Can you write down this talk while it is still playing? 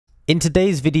In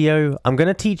today's video, I'm going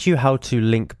to teach you how to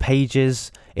link pages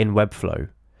in Webflow.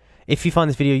 If you find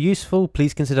this video useful,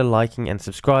 please consider liking and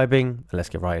subscribing, and let's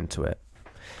get right into it.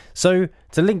 So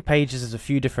to link pages, there's a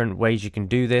few different ways you can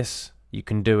do this. You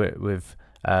can do it with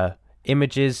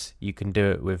images, you can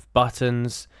do it with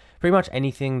buttons, pretty much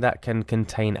anything that can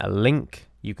contain a link,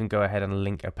 you can go ahead and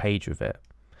link a page with it.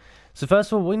 So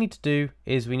first of all, what we need to do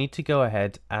is we need to go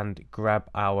ahead and grab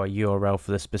our URL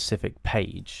for the specific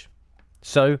page.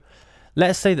 So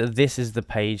let's say that this is the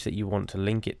page that you want to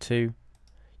link it to.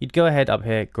 You'd go ahead up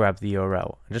here, grab the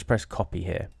URL and just press copy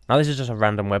here. Now this is just a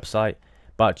random website,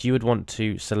 but you would want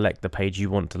to select the page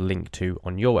you want to link to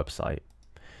on your website.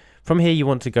 From here, you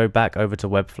want to go back over to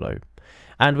Webflow,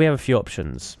 and we have a few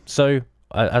options. So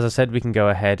as I said, we can go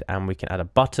ahead and we can add a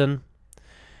button.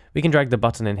 We can drag the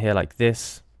button in here like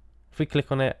this. If we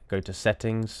click on it, go to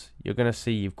settings, you're going to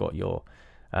see you've got your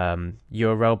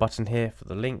URL button here for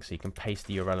the link, so you can paste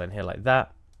the URL in here like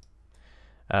that.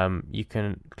 You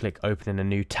can click open in a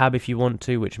new tab if you want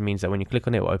to, which means that when you click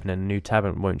on it, it will open in a new tab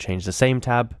and it won't change the same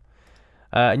tab.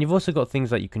 And you've also got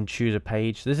things like you can choose a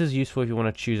page. This is useful if you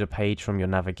want to choose a page from your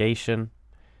navigation,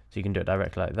 so you can do it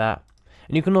directly like that.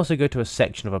 And you can also go to a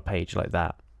section of a page like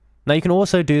that. Now you can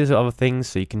also do this with other things,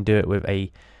 so you can do it with a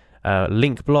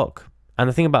link block. And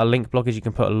the thing about a link block is you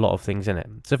can put a lot of things in it.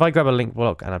 So if I grab a link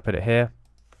block and I put it here,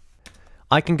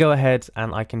 I can go ahead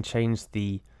and I can change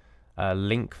the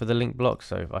link for the link block.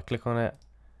 So if I click on it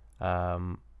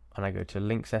and I go to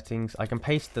link settings, I can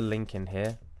paste the link in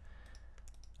here.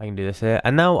 I can do this here,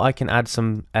 and now I can add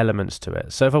some elements to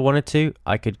it. So if I wanted to,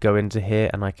 I could go into here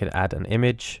and I could add an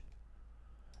image.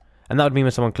 And that would mean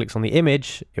when someone clicks on the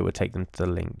image, it would take them to the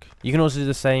link. You can also do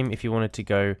the same if you wanted to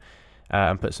go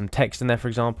and put some text in there, for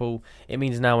example. It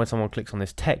means now when someone clicks on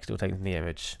this text, it will take them to the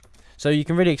image. So you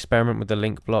can really experiment with the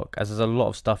link block, as there's a lot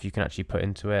of stuff you can actually put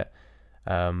into it.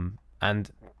 And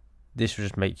this will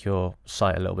just make your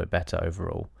site a little bit better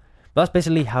overall. But that's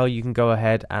basically how you can go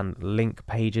ahead and link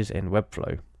pages in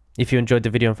Webflow. If you enjoyed the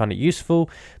video and found it useful,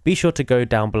 be sure to go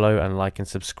down below and like and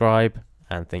subscribe.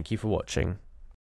 And thank you for watching.